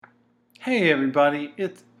Hey everybody,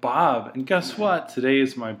 it's Bob, and guess what? Today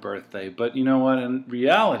is my birthday, but you know what? In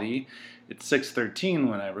reality, it's 6:13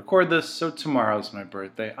 when I record this, so tomorrow's my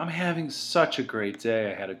birthday. I'm having such a great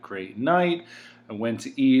day. I had a great night. I went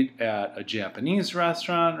to eat at a Japanese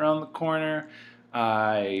restaurant around the corner.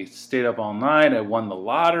 I stayed up all night. I won the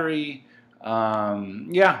lottery.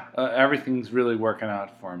 Everything's really working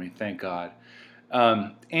out for me, thank God.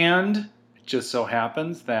 And it just so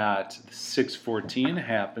happens that 6:14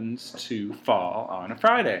 happens to fall on a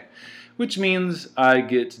Friday, which means I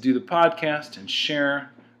get to do the podcast and share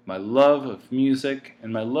my love of music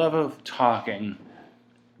and my love of talking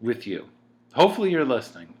with you. Hopefully you're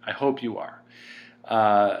listening. I hope you are.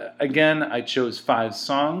 Again, I chose 5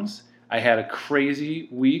 songs. I had a crazy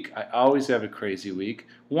week. I always have a crazy week.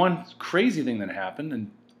 One crazy thing that happened, and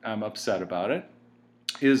I'm upset about it,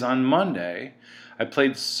 is on Monday, I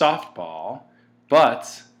played softball,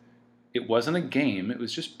 but it wasn't a game. It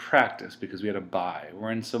was just practice because we had a bye.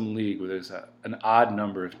 We're in some league where there's an odd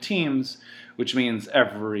number of teams, which means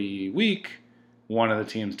every week one of the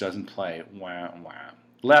teams doesn't play. Wah, wah.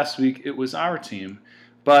 Last week it was our team,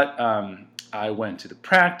 but I went to the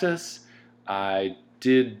practice. I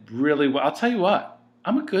did really well. I'll tell you what,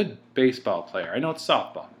 I'm a good baseball player. I know it's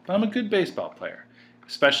softball, but I'm a good baseball player,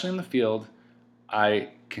 especially in the field. I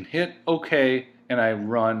can hit okay, and I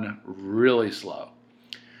run really slow.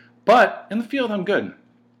 But in the field, I'm good.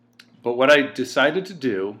 But what I decided to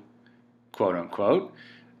do, quote unquote,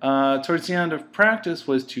 towards the end of practice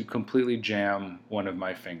was to completely jam one of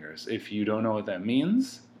my fingers. If you don't know what that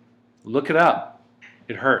means, look it up.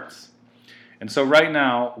 It hurts. And so right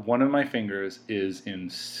now, one of my fingers is in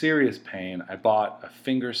serious pain. I bought a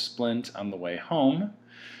finger splint on the way home.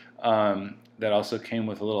 That also came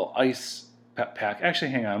with a little ice pack.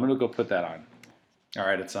 Actually, hang on. I'm going to go put that on. All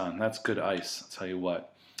right, it's on. That's good ice. I'll tell you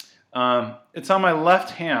what. It's on my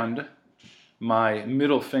left hand, my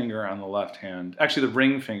middle finger on the left hand. Actually, the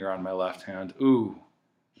ring finger on my left hand. Ooh,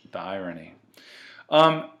 the irony.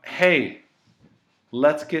 Hey,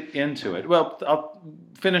 let's get into it. Well, I'll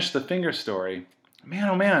finish the finger story. Man,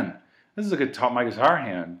 oh man, this is a good my guitar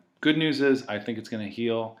hand. Good news is I think it's going to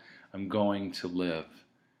heal. I'm going to live.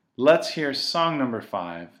 Let's hear song number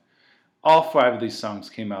 5. All 5 of these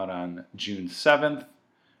songs came out on June 7th.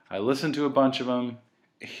 I listened to a bunch of them.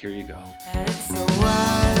 Here you go. It's the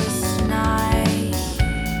worst night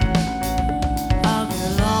of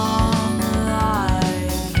your long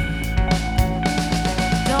life.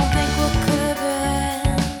 Don't think what could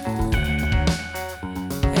have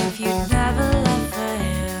been if you'd never left for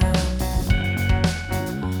him.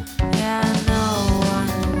 Yeah, no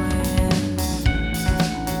one wins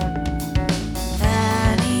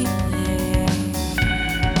anything.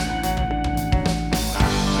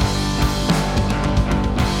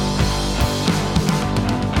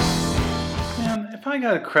 If I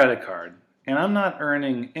got a credit card and I'm not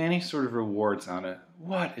earning any sort of rewards on it,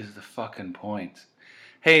 what is the fucking point?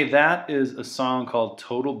 Hey, that is a song called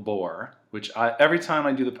Total Bore, which every time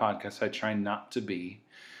I do the podcast, I try not to be.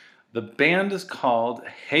 The band is called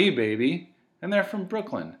Hey Baby, and they're from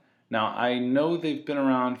Brooklyn. Now, I know they've been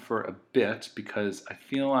around for a bit because I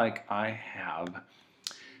feel like I have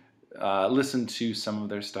listened to some of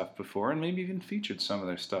their stuff before and maybe even featured some of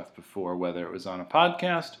their stuff before, whether it was on a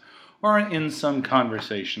podcast or in some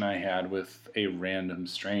conversation I had with a random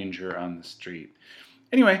stranger on the street.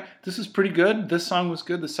 Anyway, this is pretty good. This song was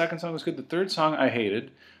good. The second song was good. The third song I hated,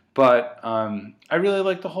 but I really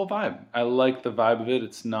like the whole vibe. I like the vibe of it.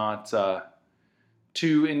 It's not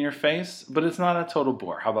too in your face, but it's not a total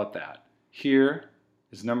bore. How about that? Here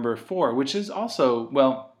is number 4, which is also,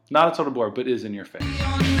 well, not a total bore, but is in your face.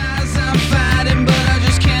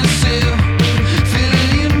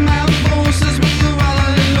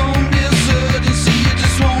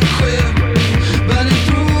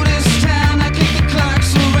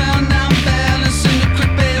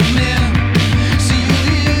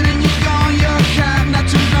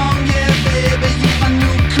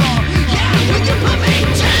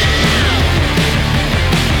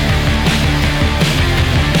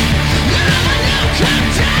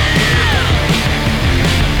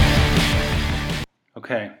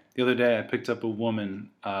 Okay, the other day I picked up a woman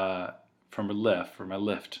from a Lyft, for my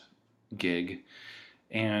Lyft gig,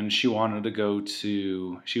 and she wanted to go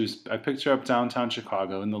to, I picked her up downtown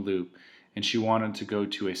Chicago in the Loop, and she wanted to go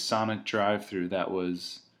to a Sonic drive-thru that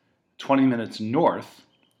was 20 minutes north,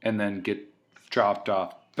 and then get dropped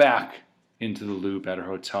off back into the Loop at her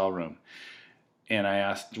hotel room. And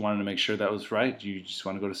I wanted to make sure that was right. Do you just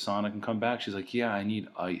want to go to Sonic and come back? She's like, yeah, I need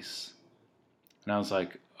ice. And I was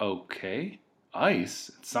like, okay. Ice?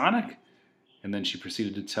 Sonic? And then she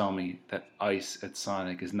proceeded to tell me that ice at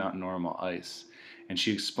Sonic is not normal ice. And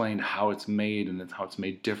she explained how it's made and how it's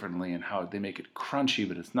made differently and how they make it crunchy,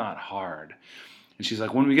 but it's not hard. And she's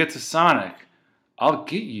like, when we get to Sonic, I'll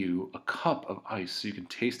get you a cup of ice so you can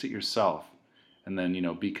taste it yourself and then,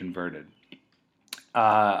 be converted.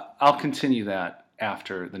 I'll continue that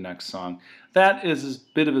after the next song. That is a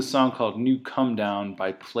bit of a song called New Come Down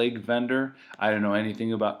by Plague Vendor. I don't know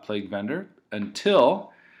anything about Plague Vendor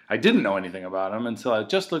until I didn't know anything about them until I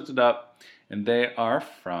just looked it up, and they are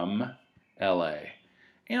from LA.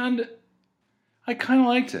 And I kind of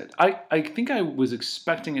liked it. I think I was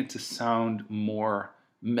expecting it to sound more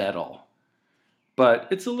metal, but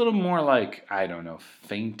it's a little more like, I don't know,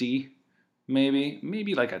 fainty.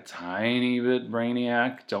 Maybe like a tiny bit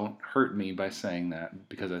Brainiac. Don't hurt me by saying that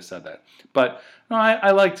because I said that. But no,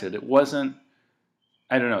 I liked it. It wasn't,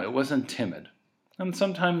 I don't know, it wasn't timid. And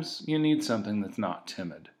sometimes you need something that's not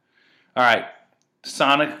timid. All right,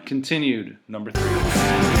 Sonic continued, number 3.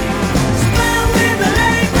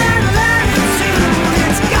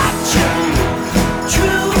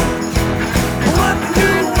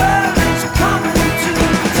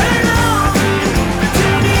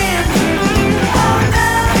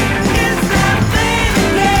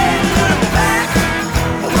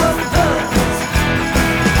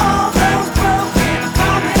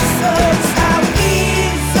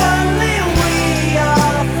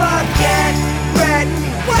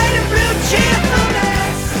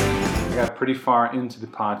 Pretty far into the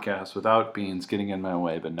podcast without Beans getting in my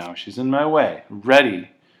way, but now she's in my way, ready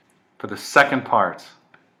for the second part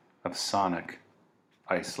of Sonic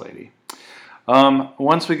Ice Lady.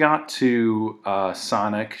 Once we got to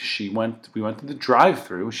Sonic, we went to the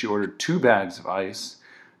drive-thru. She ordered 2 bags of ice,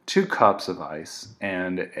 2 cups of ice,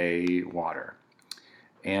 and a water.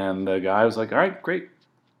 And the guy was like, all right, great.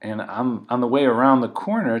 And I'm on the way around the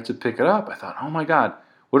corner to pick it up. I thought, oh my God,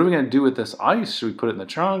 what are we going to do with this ice? Should we put it in the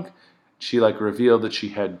trunk? She revealed that she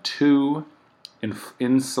had 2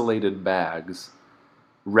 insulated bags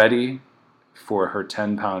ready for her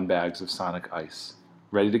 10-pound bags of Sonic ice,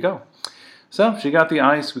 ready to go. So she got the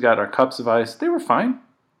ice. We got our cups of ice. They were fine,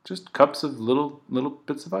 just cups of little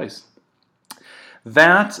bits of ice.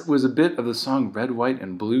 That was a bit of the song Red, White,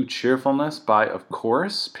 and Blue Cheerfulness by, of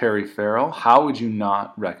course, Perry Farrell. How would you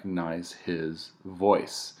not recognize his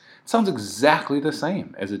voice? It sounds exactly the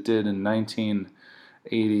same as it did in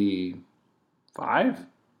 1985?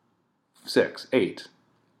 6, 8.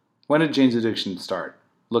 When did Jane's Addiction start?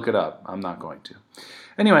 Look it up. I'm not going to.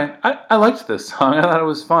 Anyway, I liked this song. I thought it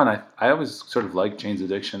was fun. I always sort of liked Jane's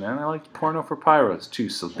Addiction, and I liked Porno for Pyros too,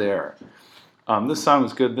 so there. This song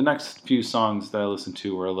was good. The next few songs that I listened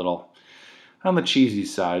to were a little on the cheesy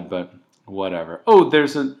side, but whatever. Oh,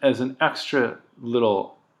 there's as an extra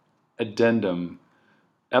little addendum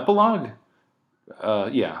epilogue,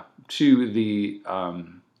 to the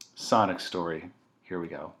Sonic story. Here we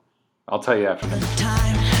go. I'll tell you after this.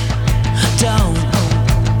 Time, don't,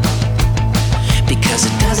 because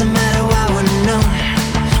it doesn't matter why we're known.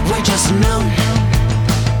 We're just known.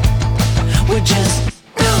 We're just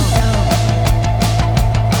known.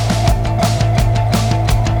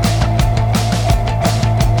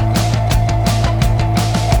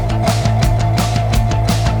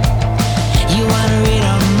 You wanna read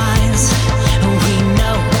our minds? We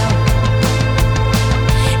know.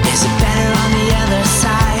 Is it better on the other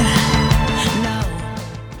side? No.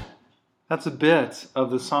 That's a bit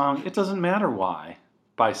of the song It Doesn't Matter Why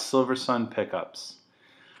by Silver Sun Pickups.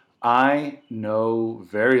 I know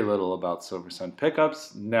very little about Silver Sun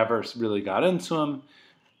Pickups, never really got into them,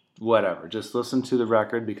 whatever. Just listened to the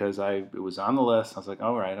record because it was on the list. I was like,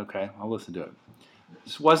 all right, okay, I'll listen to it.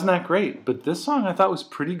 Just wasn't that great, but this song I thought was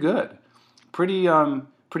pretty good. Pretty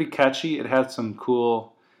catchy. It had some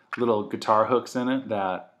cool little guitar hooks in it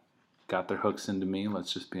that got their hooks into me,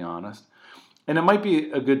 let's just be honest. And it might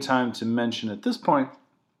be a good time to mention at this point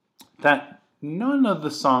that none of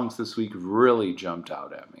the songs this week really jumped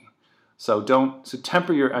out at me. So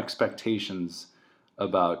temper your expectations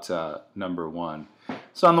about number 1.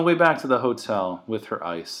 So on the way back to the hotel with her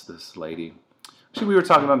ice, this lady, we were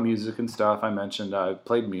talking about music and stuff. I mentioned I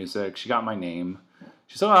played music. She got my name.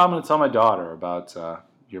 She said, I'm going to tell my daughter about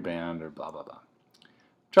your band or blah, blah, blah.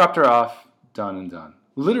 Dropped her off, done and done.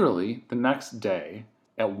 Literally, the next day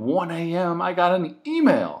at 1 a.m., I got an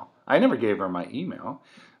email. I never gave her my email,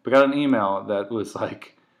 but got an email that was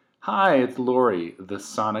like, hi, it's Lori, the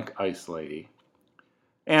Sonic Ice Lady.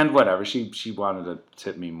 And whatever, she wanted to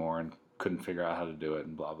tip me more and couldn't figure out how to do it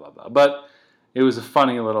and blah, blah, blah. But it was a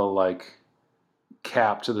funny little,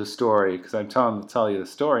 cap to the story because I'm tell you the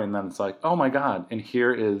story and then it's like, oh my God, and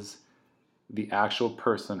here is the actual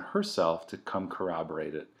person herself to come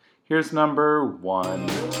corroborate it. Here's number 1.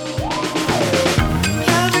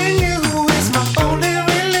 Loving you is my only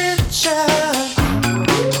religion.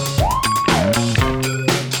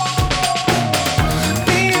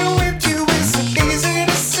 Being with you is an easy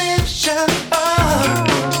decision.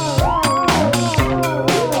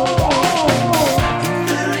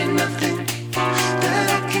 There ain't nothing that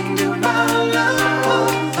I can do. My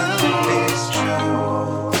love is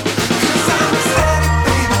true. 'Cause I'm ecstatic,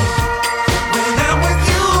 baby, when I'm with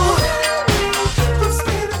you. I'm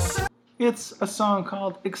standing so. It's a song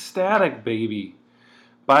called Ecstatic Baby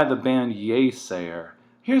by the band Yeasayer.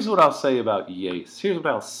 Here's what I'll say about Yeas. Here's what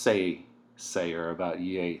I'll say about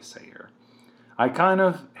Yeasayer. I kind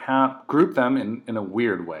of group them in a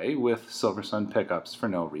weird way with Silversun Pickups for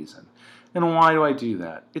no reason. And why do I do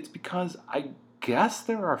that? It's because I guess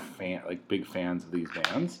there are big fans of these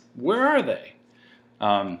bands. Where are they?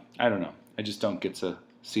 I don't know. I just don't get to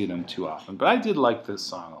see them too often. But I did like this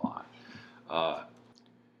song a lot.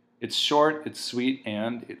 It's short, it's sweet,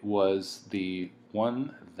 and it was the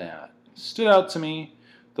one that stood out to me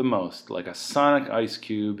the most, like a sonic ice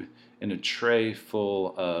cube in a tray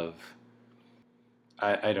full of,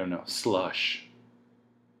 I don't know, slush.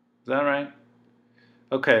 Is that right?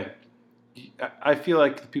 Okay. I feel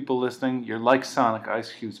like the people listening, you're like sonic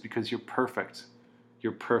ice cubes because you're perfect.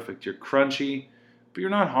 You're perfect. You're crunchy, but you're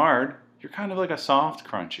not hard. You're kind of like a soft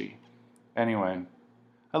crunchy. Anyway,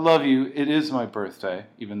 I love you. It is my birthday,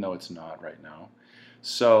 even though it's not right now.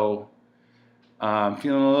 So, I'm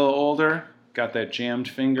feeling a little older. Got that jammed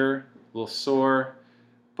finger, a little sore.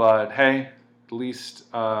 But hey, at least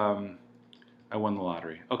I won the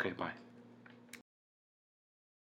lottery. Okay, bye.